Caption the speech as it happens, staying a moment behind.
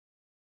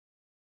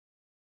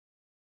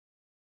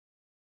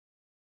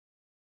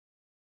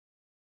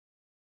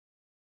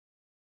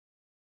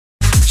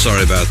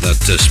Sorry about that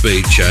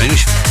speed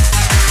change.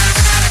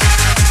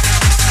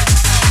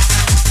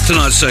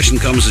 Tonight's session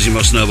comes, as you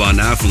must know by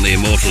now, from the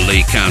Immortal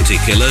Lee County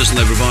Killers, and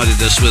they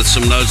provided us with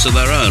some notes of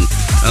their own.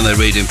 And they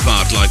read in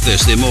part like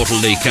this. The Immortal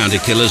Lee County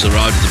Killers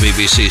arrived at the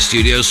BBC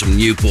studios from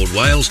Newport,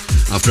 Wales,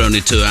 after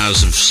only 2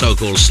 hours of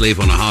so-called sleep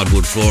on a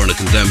hardwood floor in a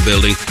condemned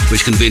building,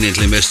 which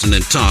conveniently missed an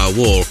entire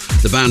wall.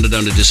 The band had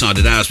only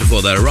decided hours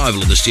before their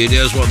arrival at the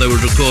studios what they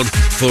would record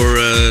for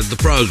the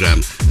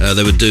programme.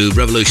 They would do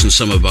Revolution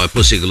Summer by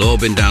Pussy Galore,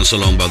 Been Down So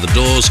Long by The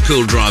Doors,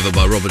 Cool Driver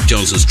by Robert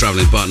Johnson's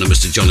travelling partner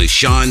Mr. Johnny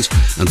Shines,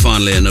 and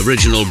finally an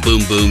original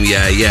Boom Boom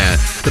Yeah Yeah.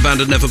 The band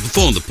had never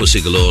performed the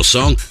Pussy Galore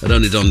song, had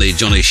only done the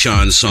Johnny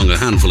Shines song a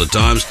handful of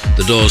times.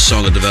 The Doors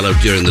song had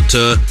developed during the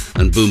tour,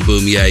 and Boom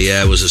Boom Yeah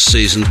Yeah was as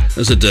seasoned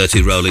as a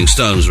Dirty Rolling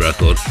Stones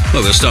record.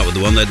 Well, we'll start with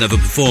the one they'd never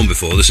performed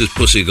before. This is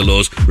Pussy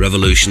Galore's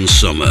Revolution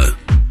Summer.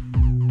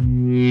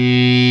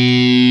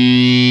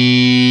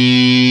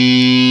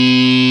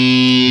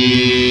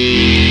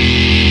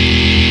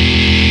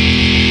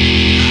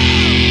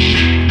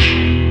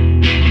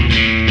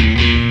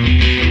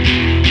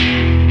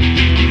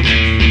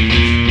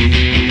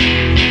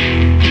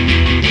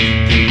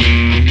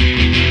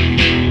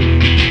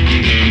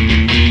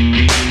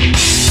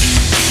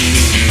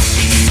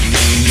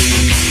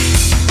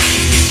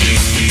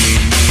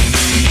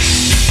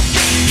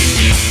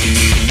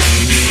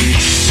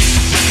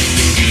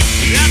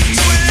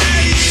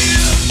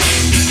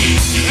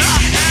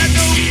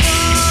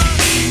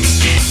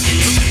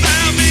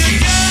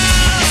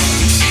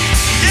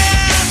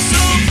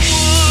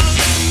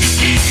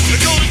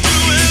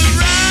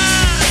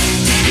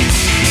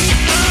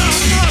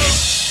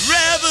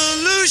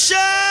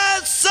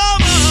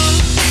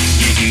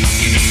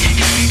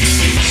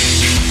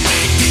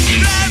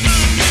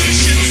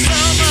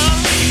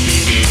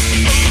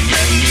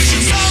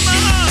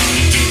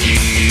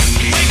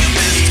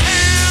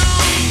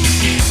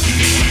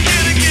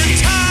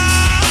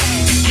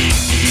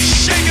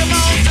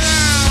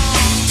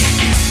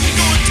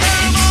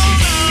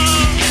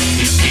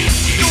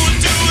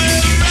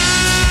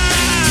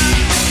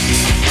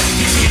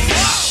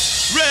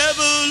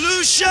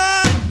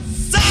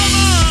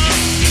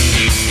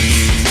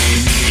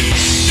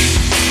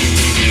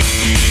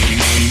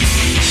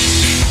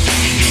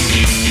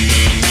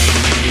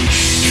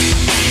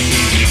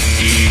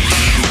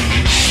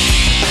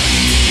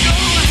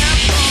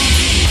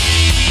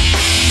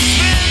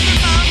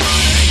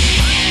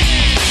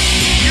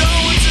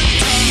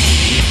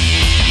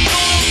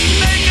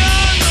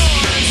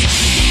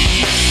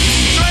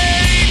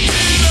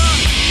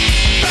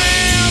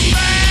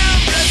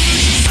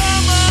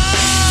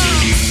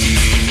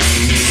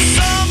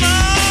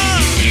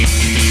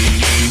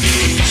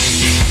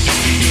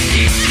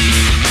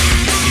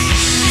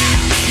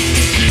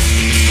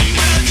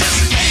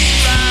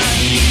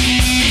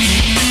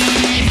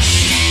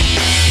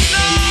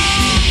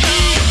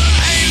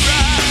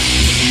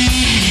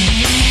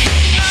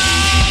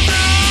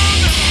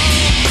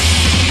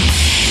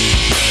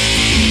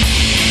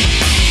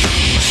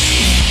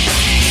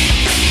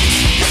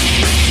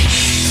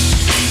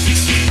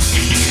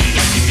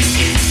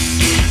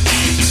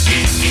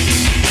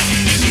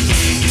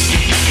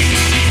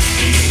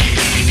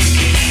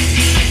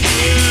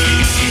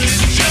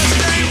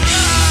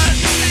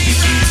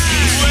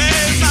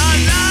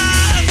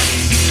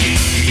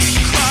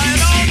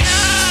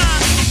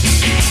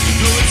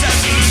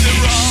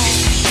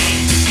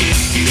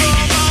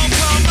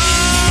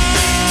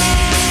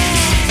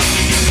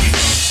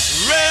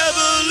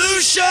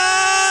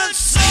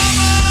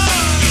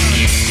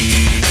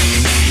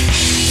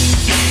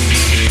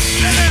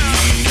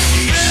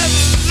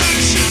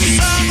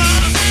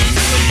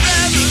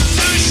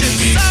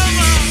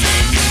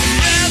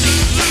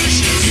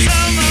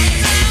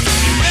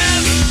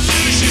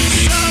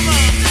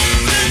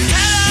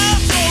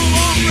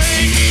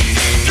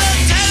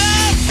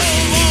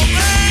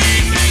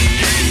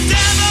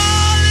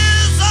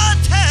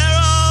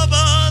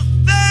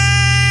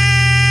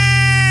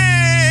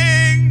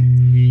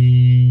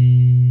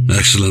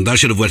 Excellent. That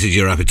should have whetted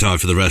your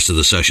appetite for the rest of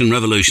the session.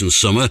 Revolution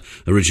Summer,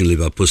 originally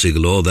by Pussy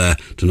Galore, there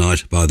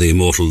tonight by the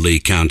Immortal Lee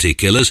County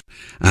Killers.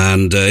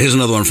 And here's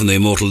another one from the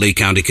Immortal Lee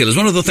County Killers.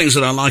 One of the things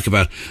that I like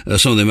about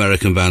some of the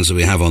American bands that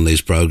we have on these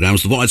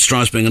programmes, the White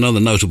Stripes being another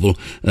notable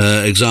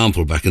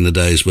example back in the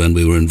days when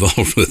we were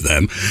involved with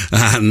them.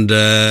 And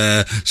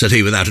said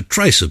he without a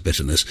trace of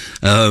bitterness.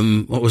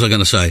 What was I going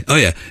to say? Oh,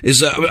 yeah.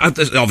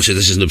 Obviously,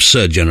 this is an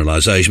absurd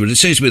generalisation, but it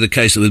seems to be the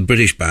case that with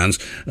British bands,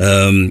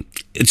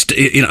 it's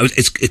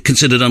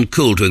considered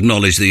uncool to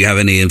acknowledge that you have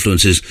any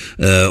influences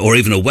or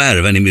even aware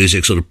of any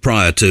music sort of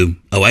prior to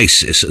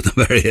Oasis at the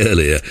very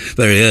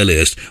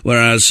earliest,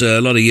 whereas a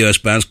lot of US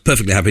bands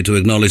perfectly happy to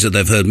acknowledge that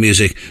they've heard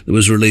music that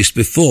was released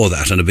before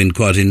that and have been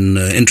quite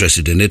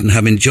interested in it and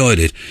have enjoyed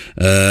it.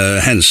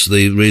 Hence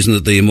the reason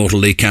that the Immortal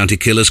Lee County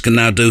Killers can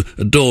now do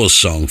a Doors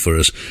song for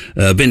us,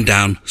 Been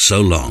Down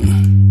So Long.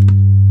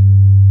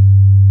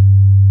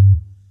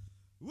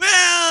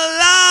 Well,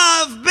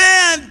 I've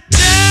been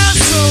down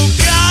so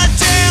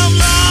goddamn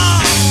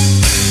long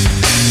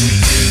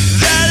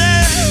that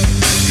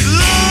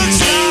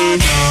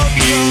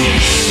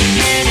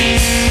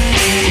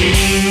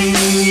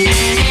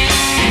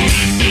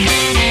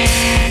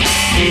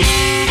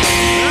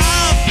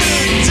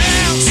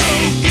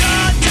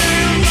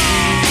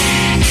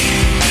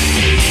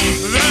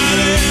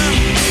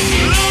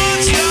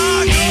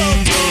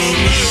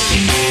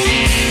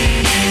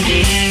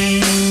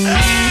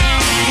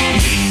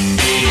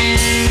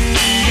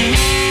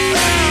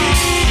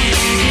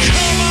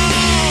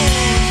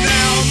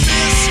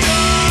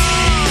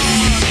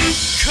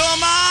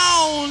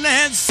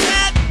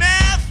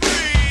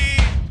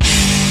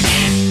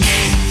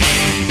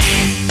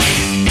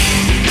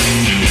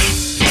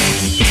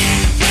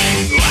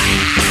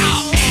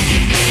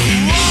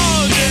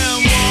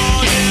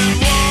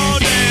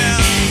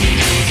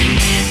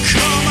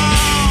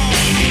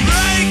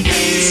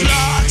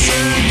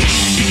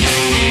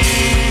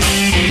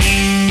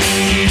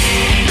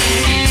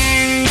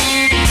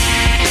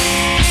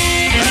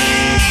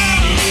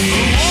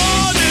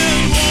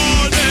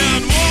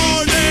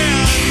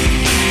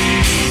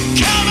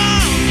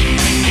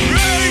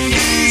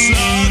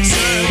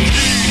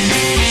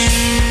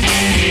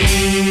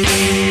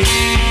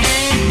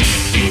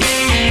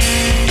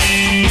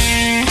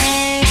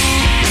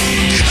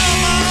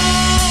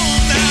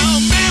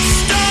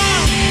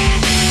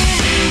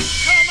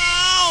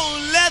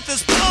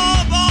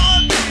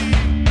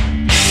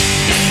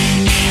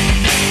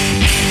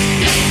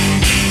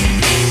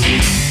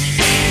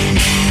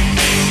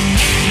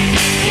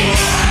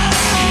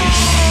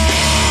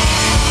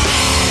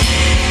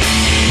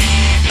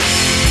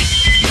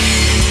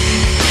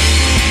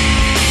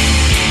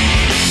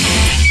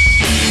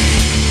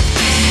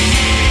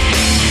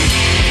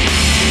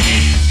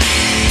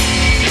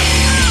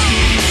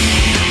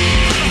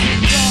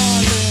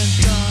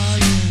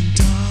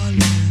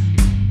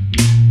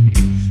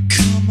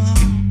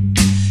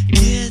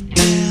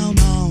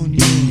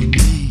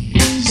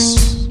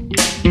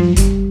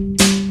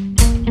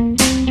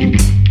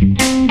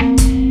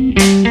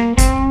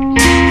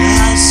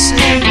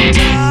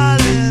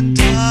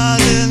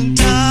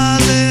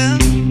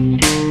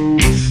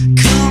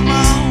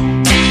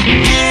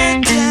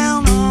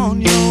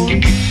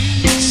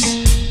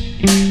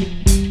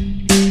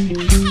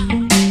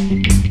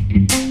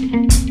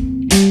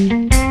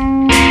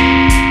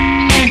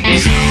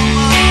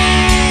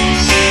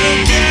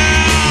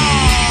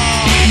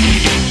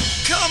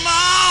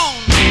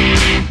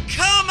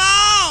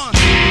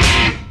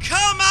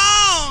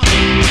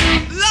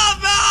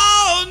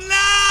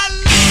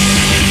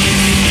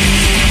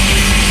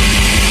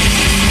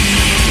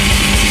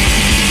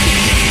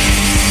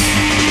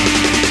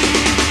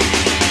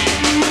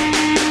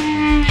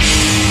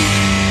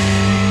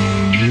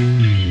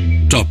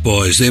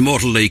Boys, the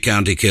Immortal Lee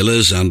County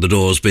Killers and the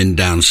Doors been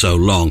down so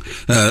long.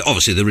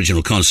 Obviously, the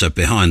original concept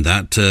behind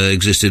that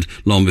existed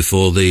long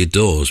before the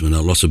Doors. I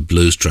mean, lots of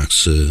blues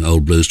tracks,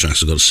 old blues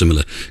tracks have got a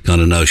similar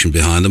kind of notion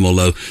behind them,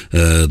 although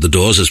the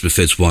Doors, as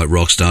befits white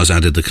rock stars,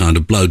 added the kind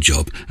of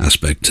blowjob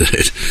aspect to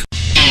it.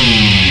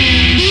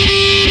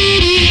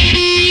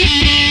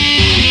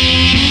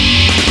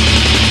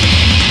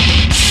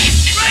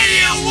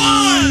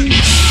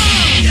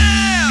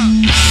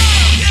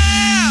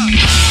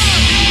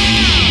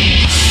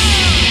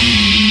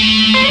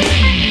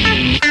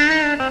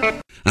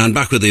 And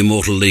back with the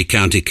Immortal Lee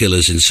County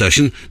Killers in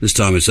session. This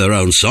time it's their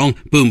own song,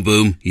 Boom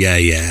Boom, Yeah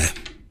Yeah.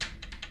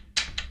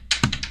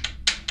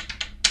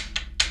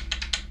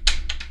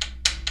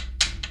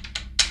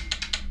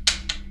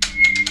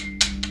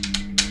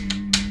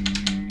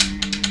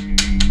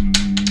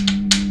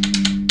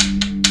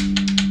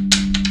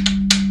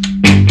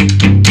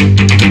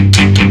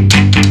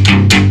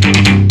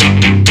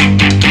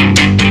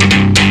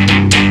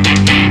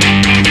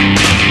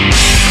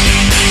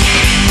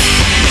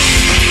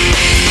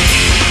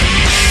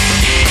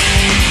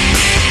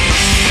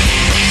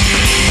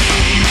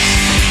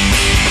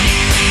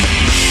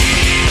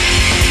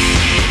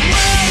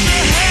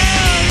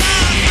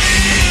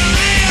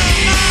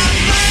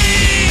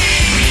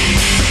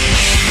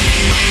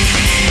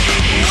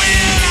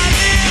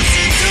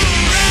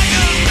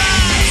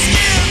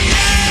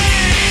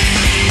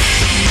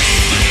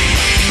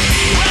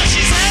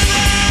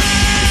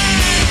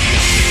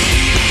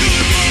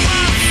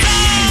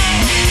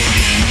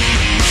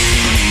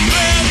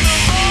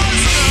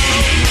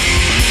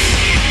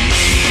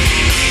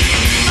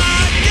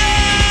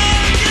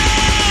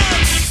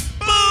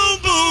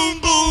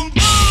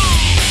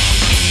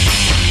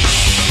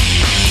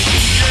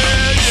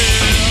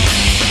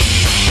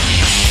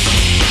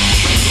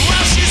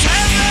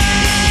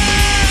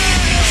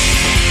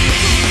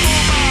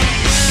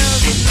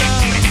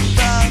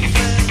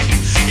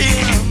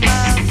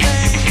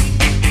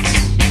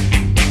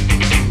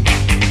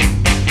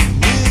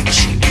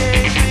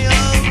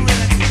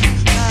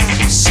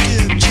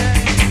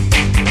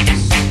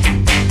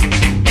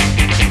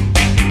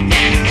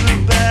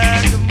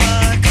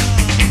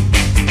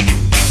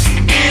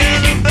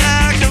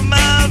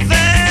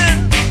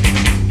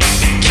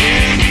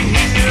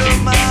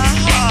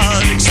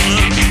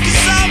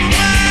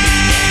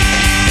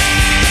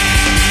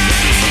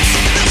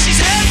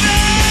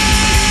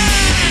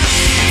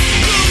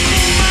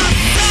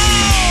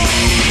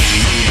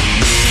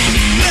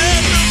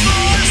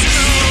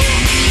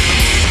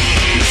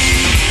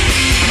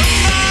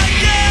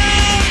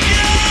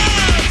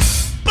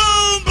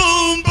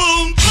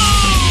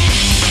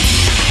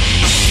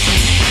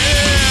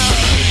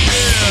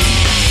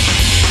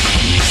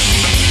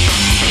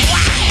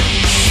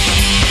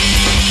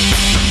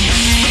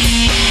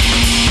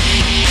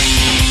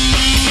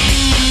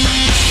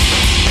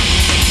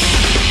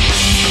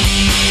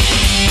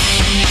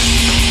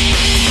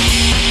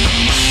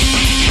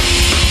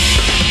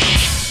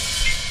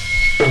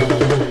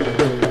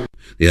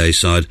 The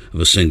A-side of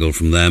a single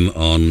from them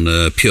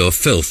on Pure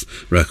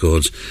Filth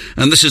Records.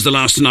 And this is the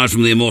last tonight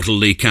from the Immortal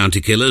Lee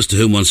County Killers, to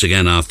whom once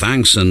again our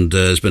thanks, and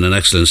it's been an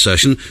excellent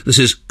session. This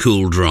is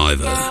Cool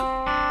Driver,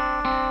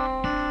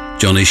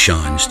 Johnny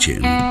Shine's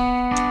tune.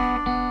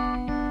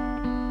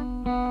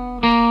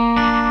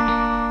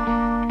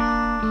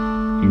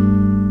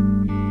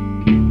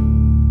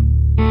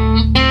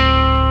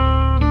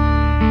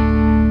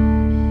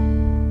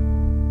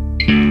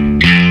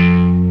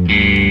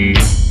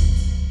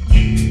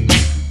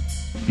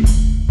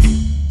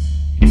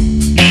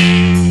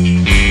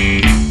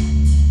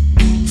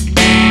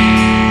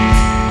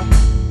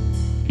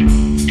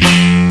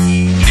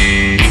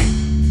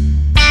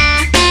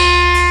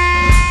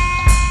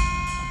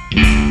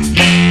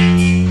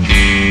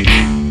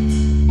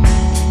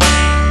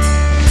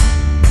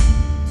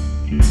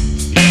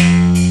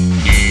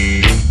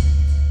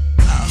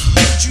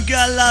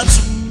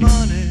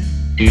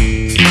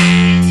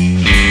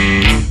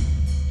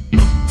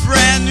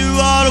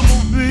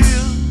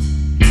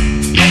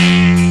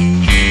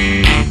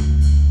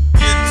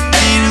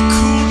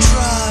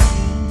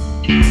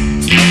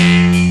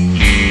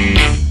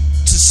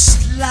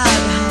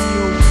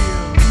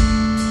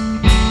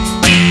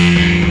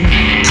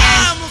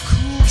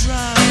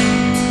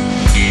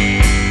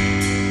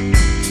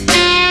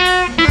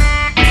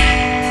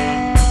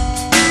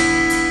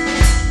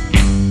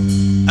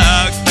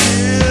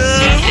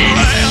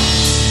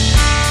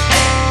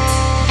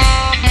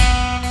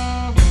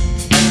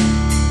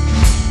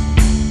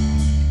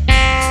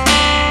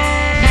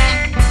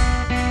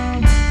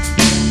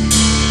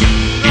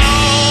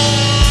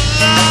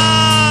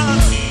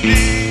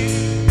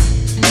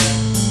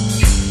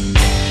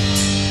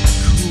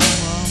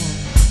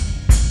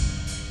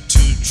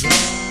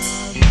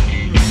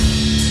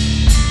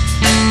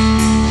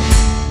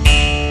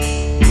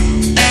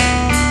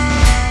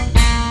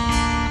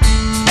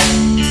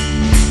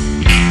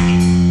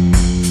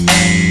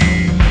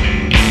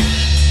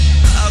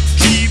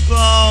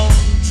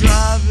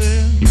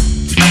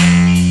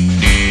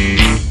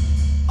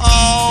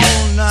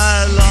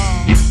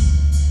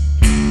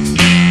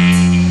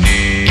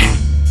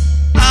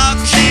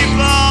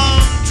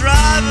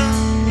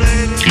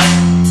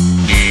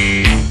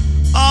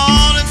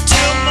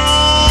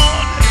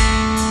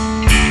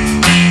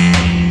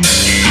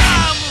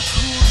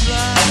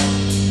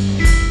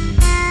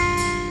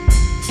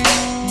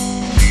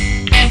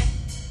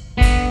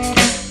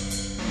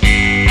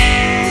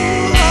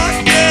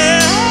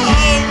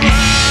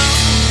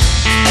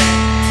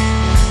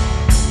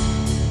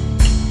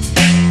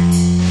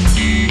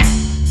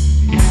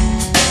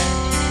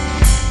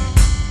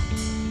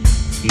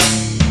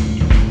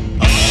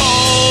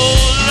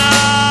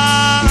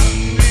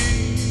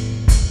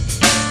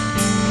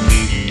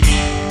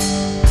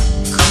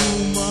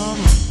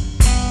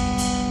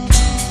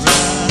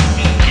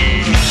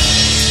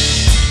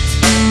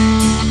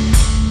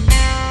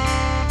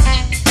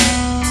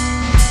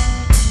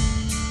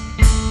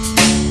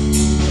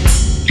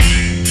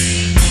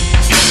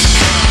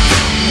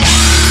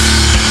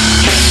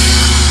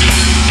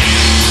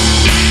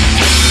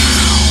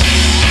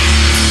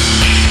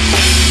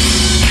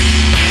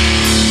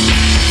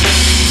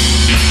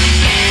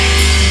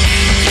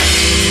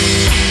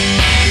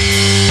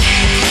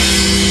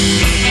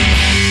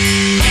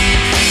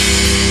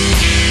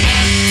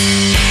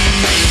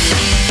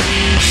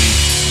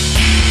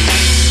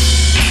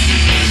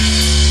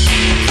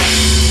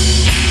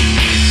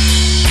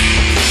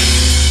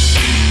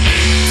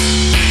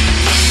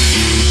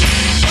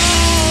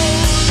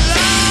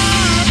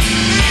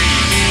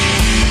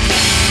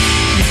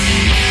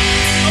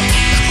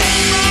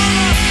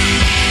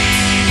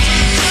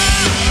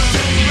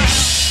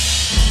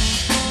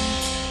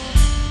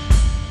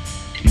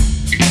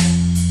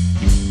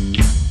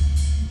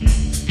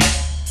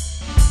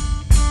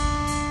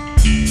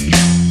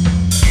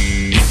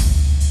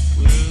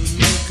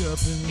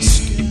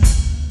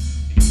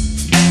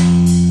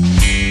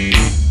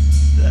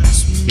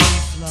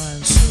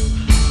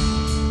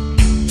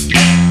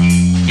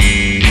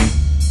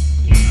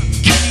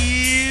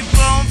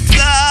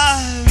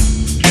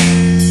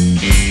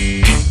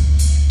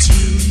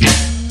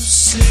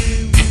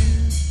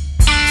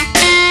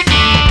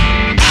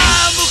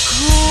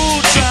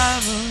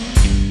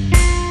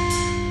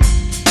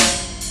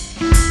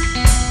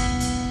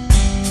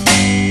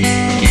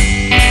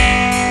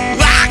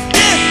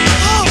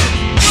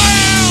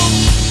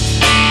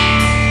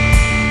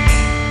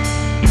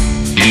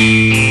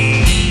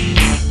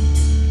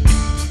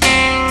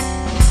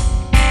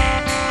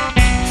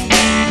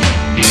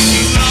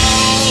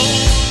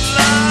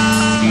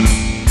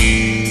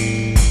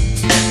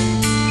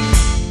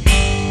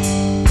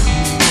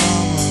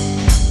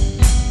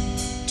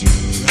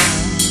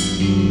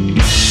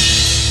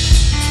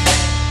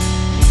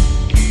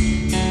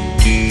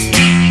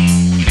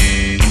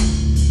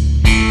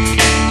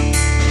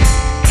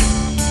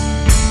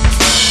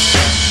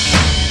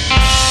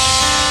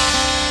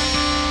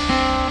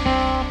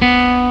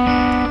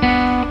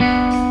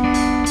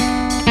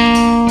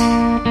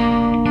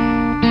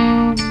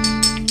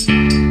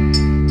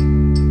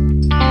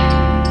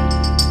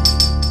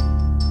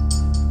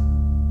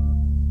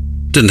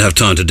 Didn't have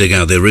time to dig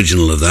out the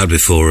original of that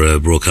before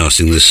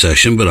broadcasting this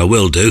session, but I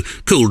will do.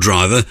 Cool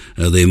Driver,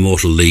 the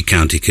Immortal Lee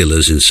County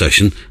Killers in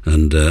session,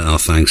 and our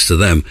thanks to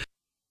them.